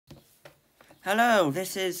Hello,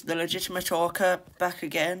 this is the Legitimate Orca back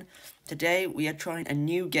again. Today we are trying a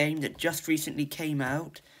new game that just recently came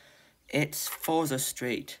out. It's Forza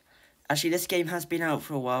Street. Actually, this game has been out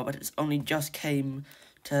for a while, but it's only just come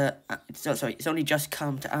to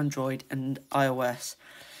Android and iOS.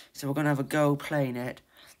 So we're gonna have a go playing it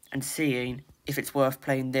and seeing if it's worth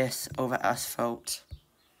playing this over Asphalt.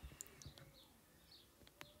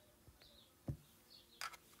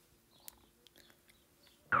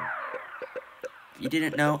 You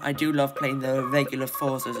didn't know, I do love playing the regular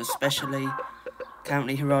Forzas, especially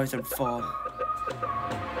currently Horizon 4.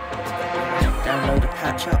 Download a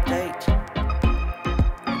patch update,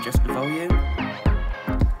 adjust the volume.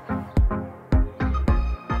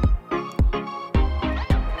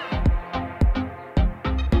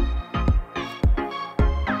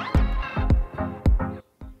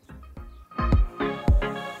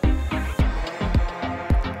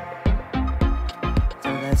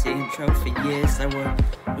 The intro. For years there were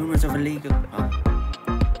rumours of illegal...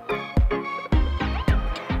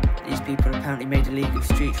 These people apparently made illegal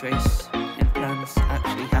street race in plans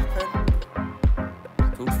actually happen.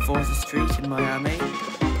 It's called Forza Street in Miami.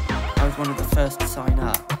 I was one of the first to sign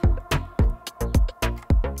up.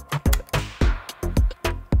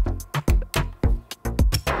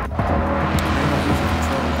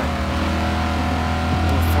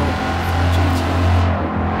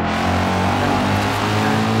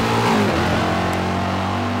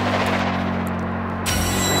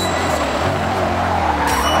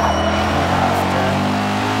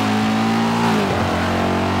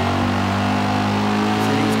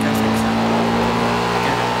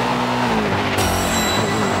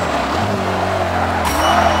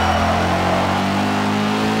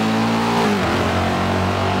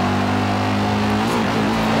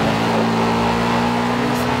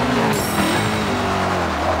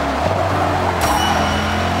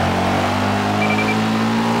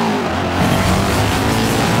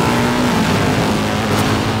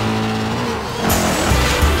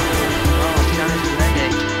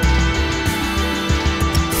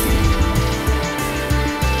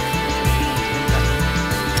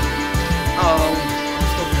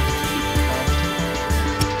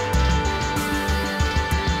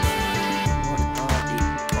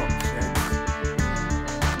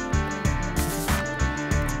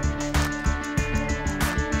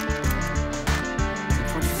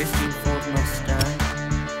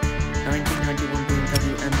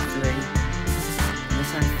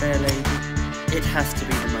 It has to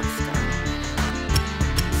be the Mustang.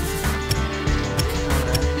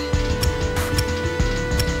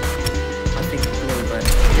 I think blue, but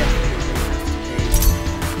definitely has to be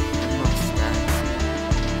the Mustang.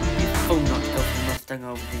 You'd fool not to go for the Mustang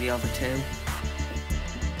over the other two.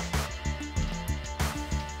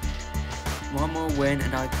 One more win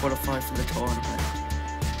and I qualify for the tournament.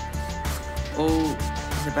 All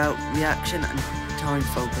is about reaction and time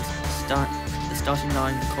focus. The starting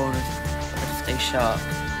line, the corners, stay sharp.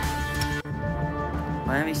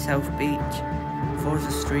 Miami South Beach,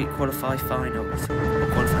 Forza Street qualify finals.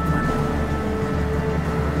 Qualify finals.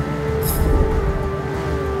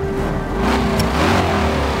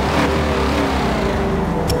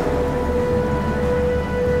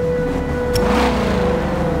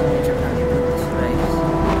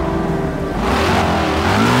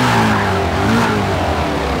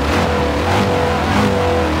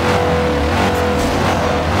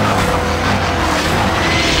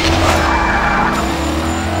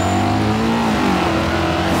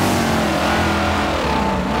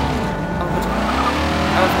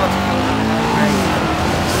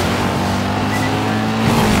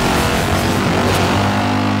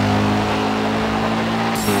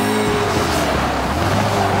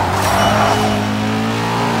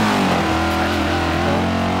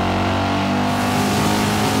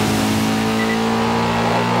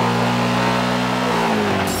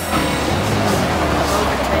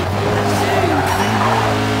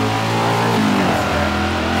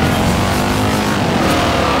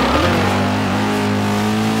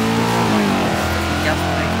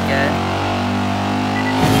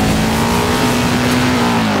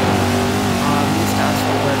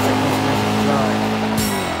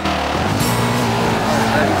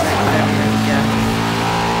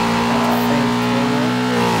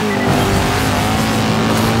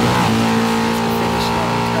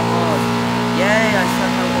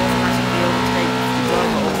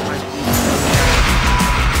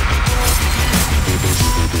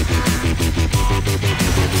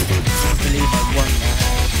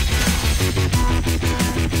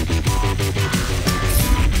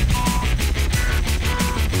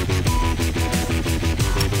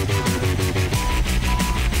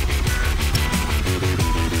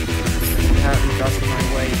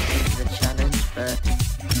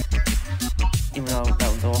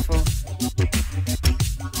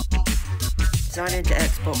 into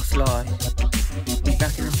Xbox Live. Be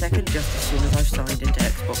back in a second, just as soon as I've signed into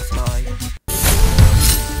Xbox Live.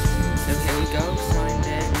 So here we go, signed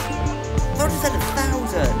in. What is that,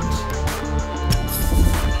 1,000?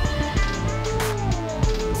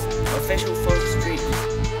 Official Forza Street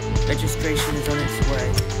registration is on its way.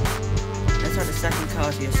 Let's add a second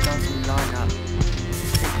car to your starting lineup.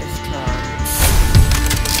 Take this car.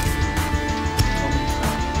 Common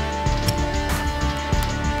car.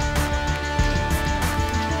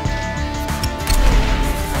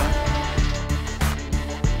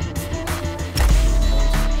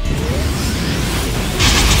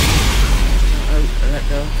 Oh, let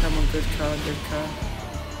go. Come on, good car, good car.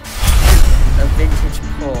 A vintage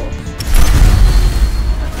Porsche.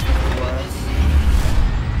 That's worse.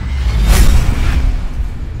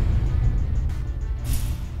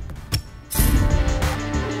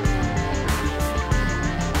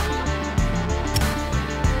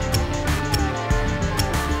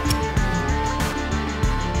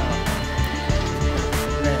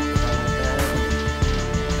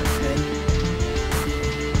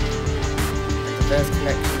 First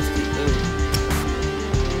collection is the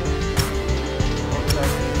what car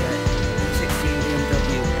can we get? 16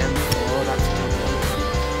 BMW M4, that's a good one.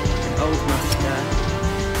 An old Mustang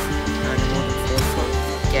and a modern Ford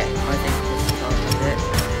Focus. Yeah, I think this car has it.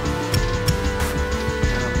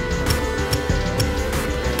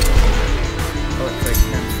 Oh, it's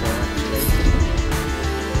an M4 actually.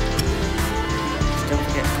 Just don't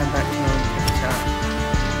forget to come back to home and pick it up.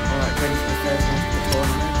 Alright, ready for the first one of the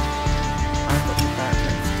tournament. I've got your back,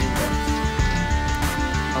 let's do this.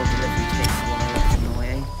 Oh, delivery takes a while, that's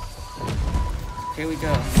annoying. Here we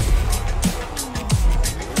go.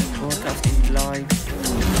 Broadcasting live to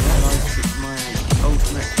my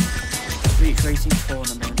ultimate street racing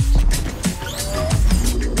tournament.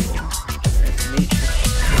 Let's meet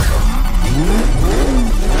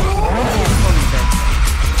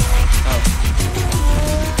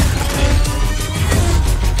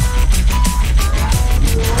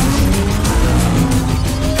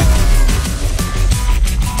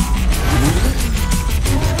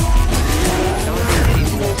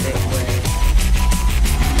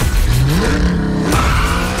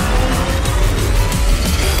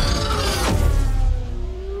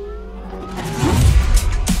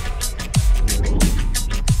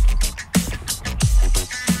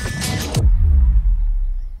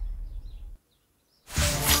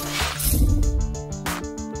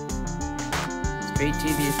Street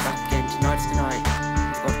TV is back again, tonight's the night.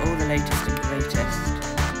 We've got all the latest and greatest.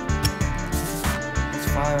 Let's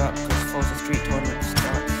fire up because Forza Street tournament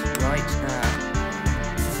starts right now.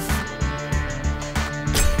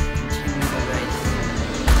 Continue the race.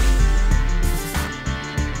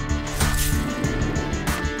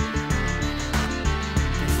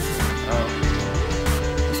 Oh.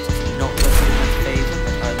 This does not work in my favour,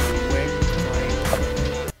 but I will win.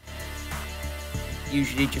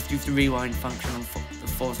 Usually just use the rewind function on the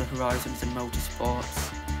Forza Horizons and Motorsports.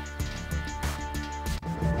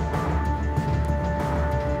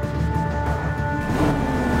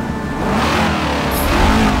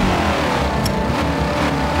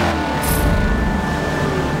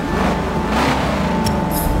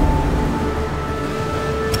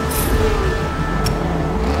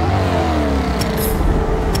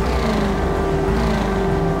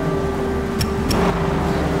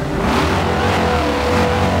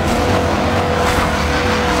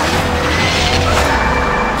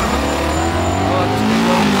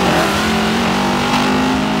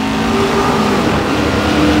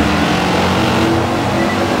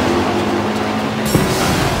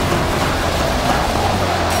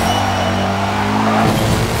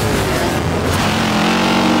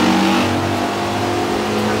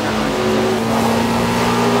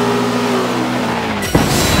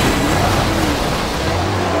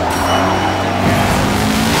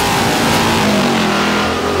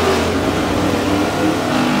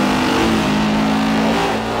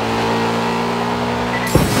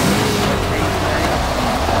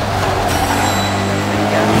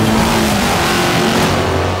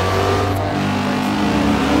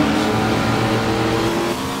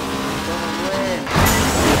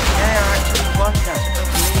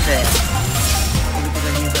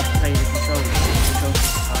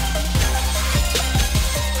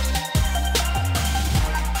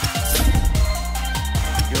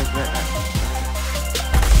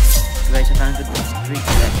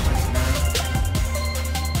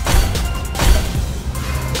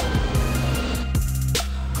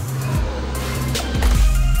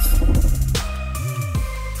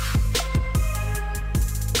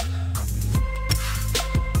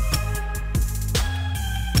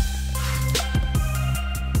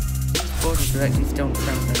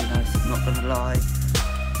 not gonna lie.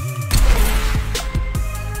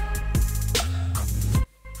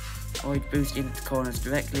 Avoid boosting into corners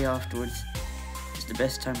directly afterwards. It's the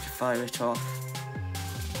best time to fire it off.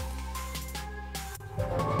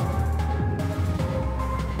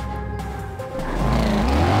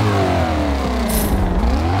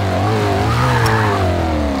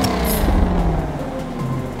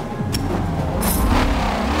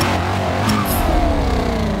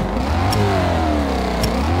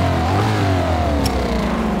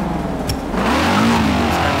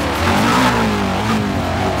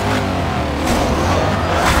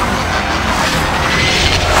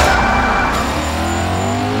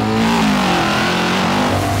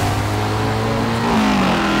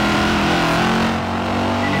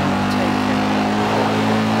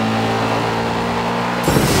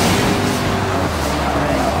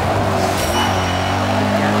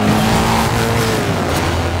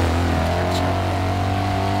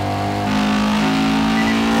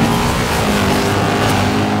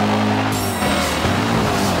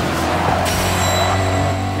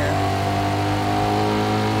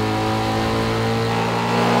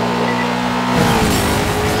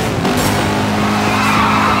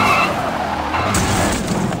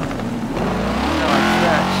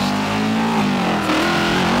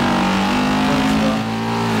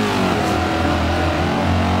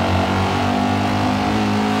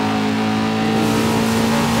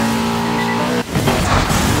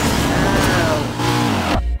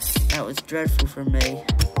 Dreadful for me.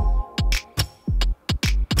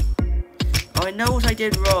 Oh, I know what I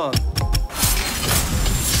did wrong.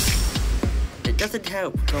 It doesn't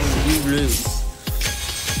help going you lose.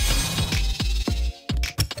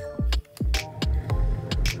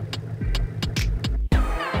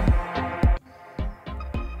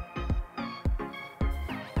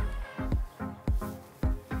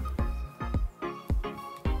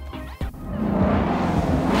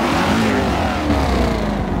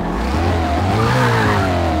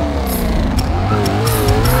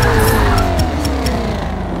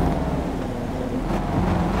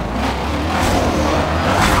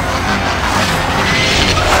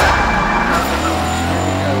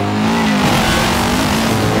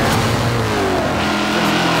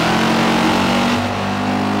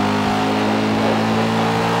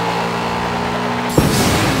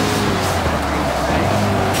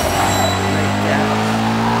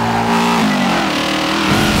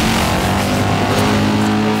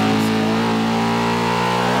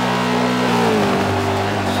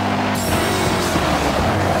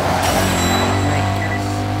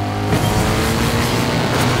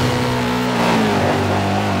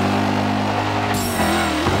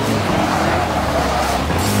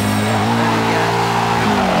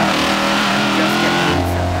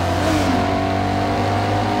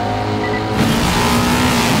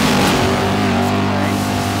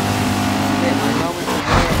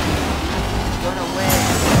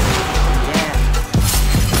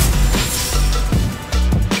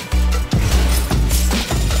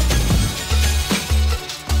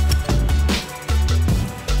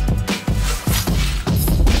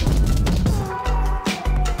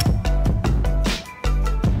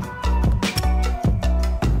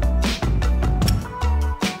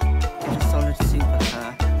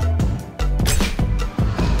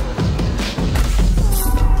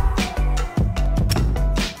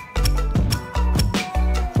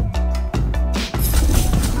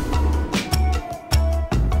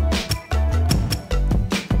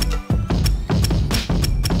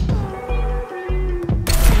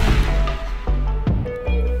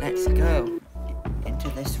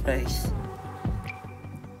 Race.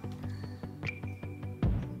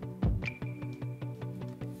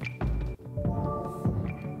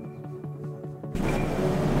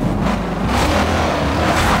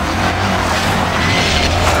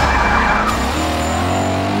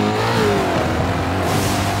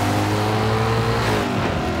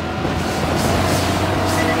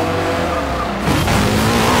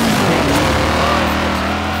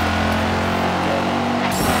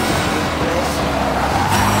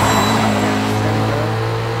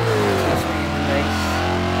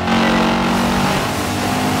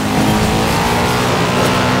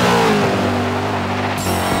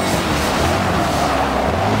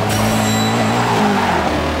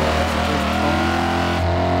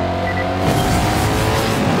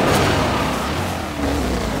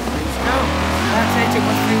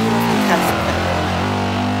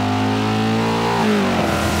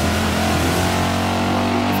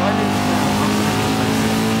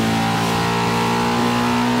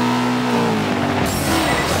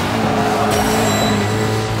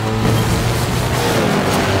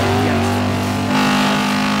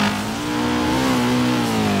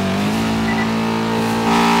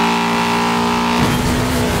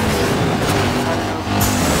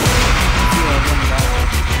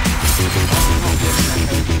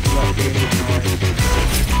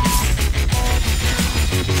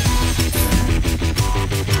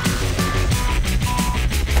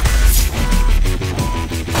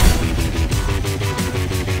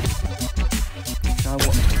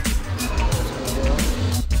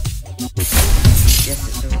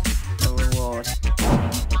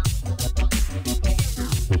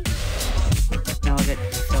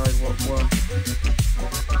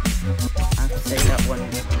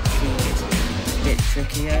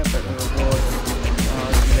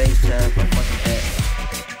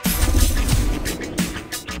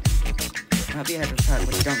 might be ahead of track,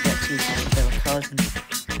 but you don't get to because there were cars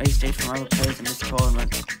and race days from other players in this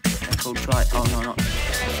tournament. They're called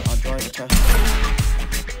I'll drive the test.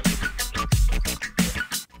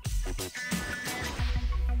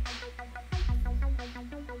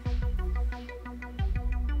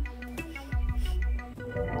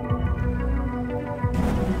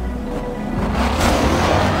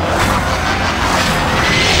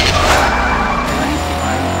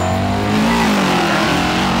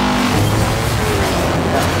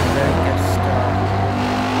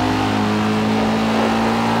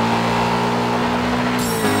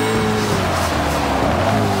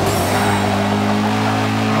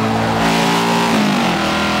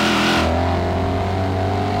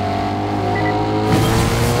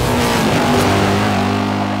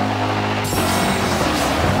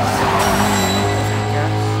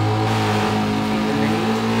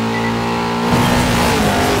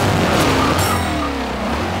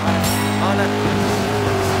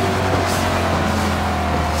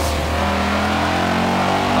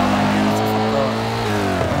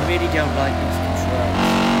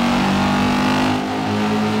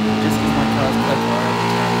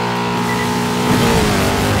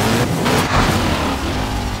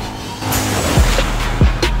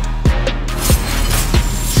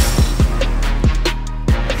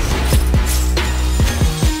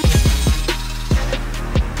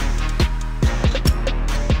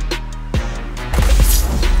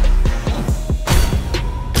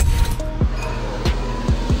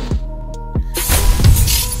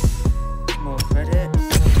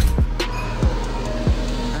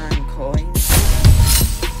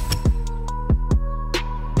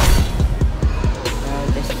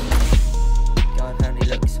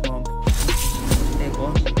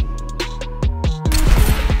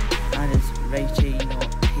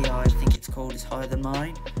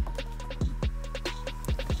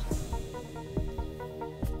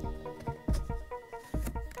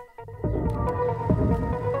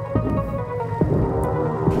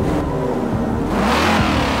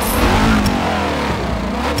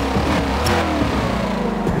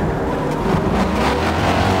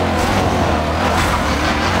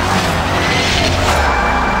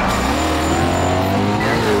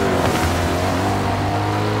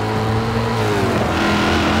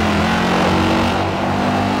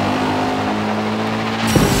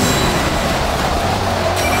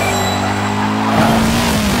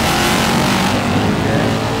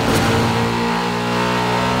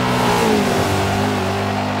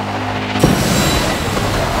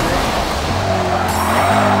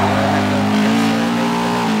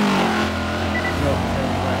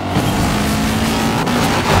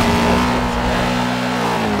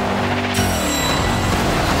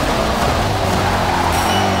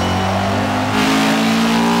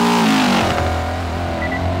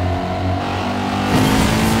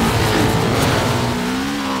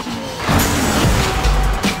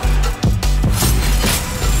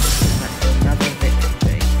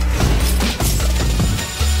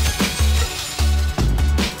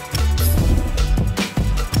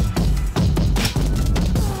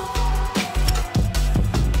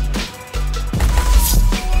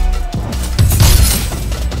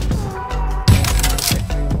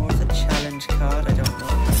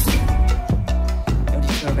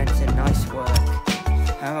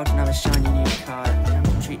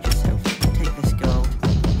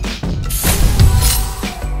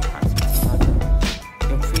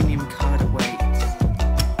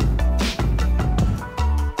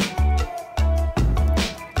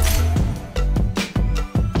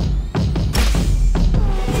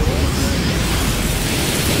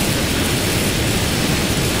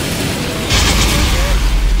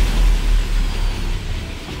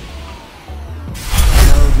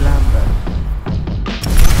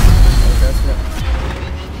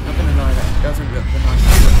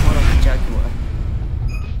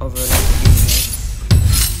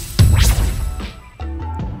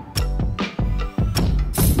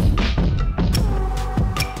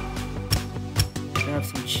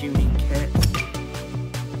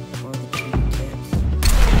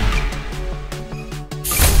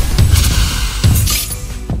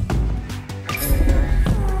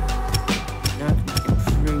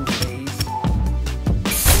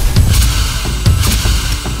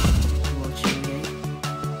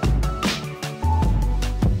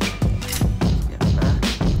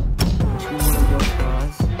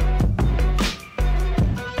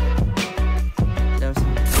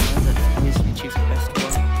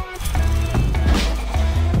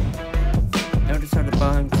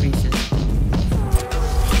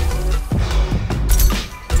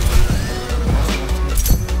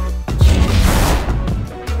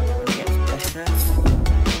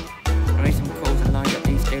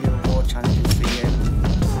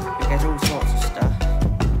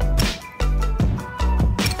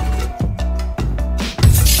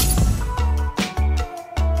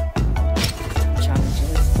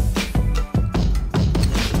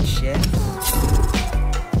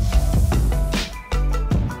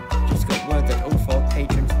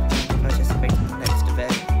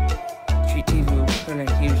 fill in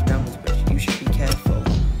huge numbers, but you should be careful.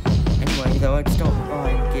 Anyway, though, I'd stop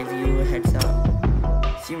by and give you a heads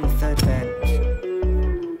up. See you on the third bench.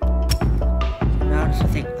 Now, I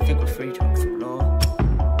think we're free to explore.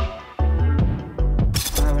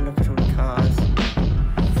 I'll have a look at all the cars.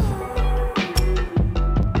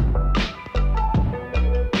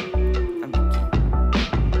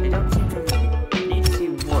 They don't seem to. I need to see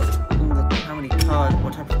how many cars,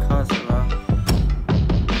 what type of cars there are.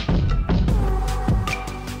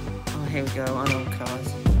 Oh, here we go, unowned cars.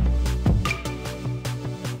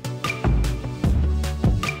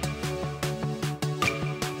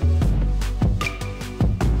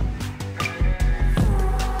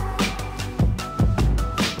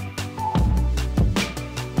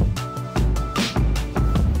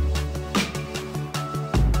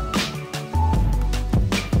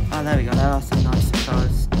 Oh, there we go, there are some nice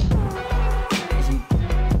cars as you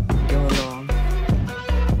go along.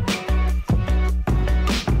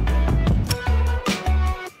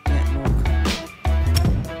 Get more cars.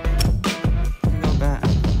 Not bad.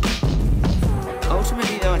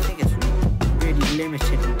 Ultimately though, I think it's really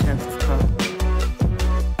limited in terms of cars.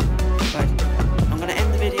 But I'm going to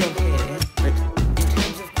end the video here, but in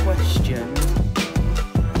terms of questions,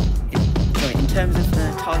 in terms of the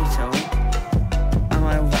title, am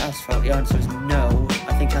I over Asphalt? The answer is no.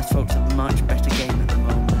 I think Asphalt's a much better game at the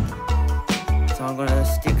moment. So I'm going to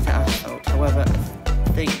stick to Asphalt. However, I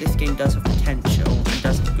think this game does have potential and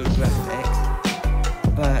does have good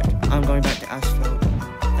graphics. But I'm going back to Asphalt.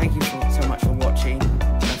 Thank you so much for watching.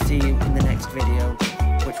 I'll see you in the next video,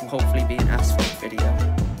 which will hopefully be an Asphalt video.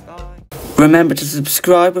 Bye. Remember to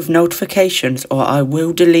subscribe with notifications or I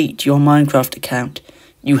will delete your Minecraft account.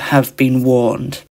 You have been warned.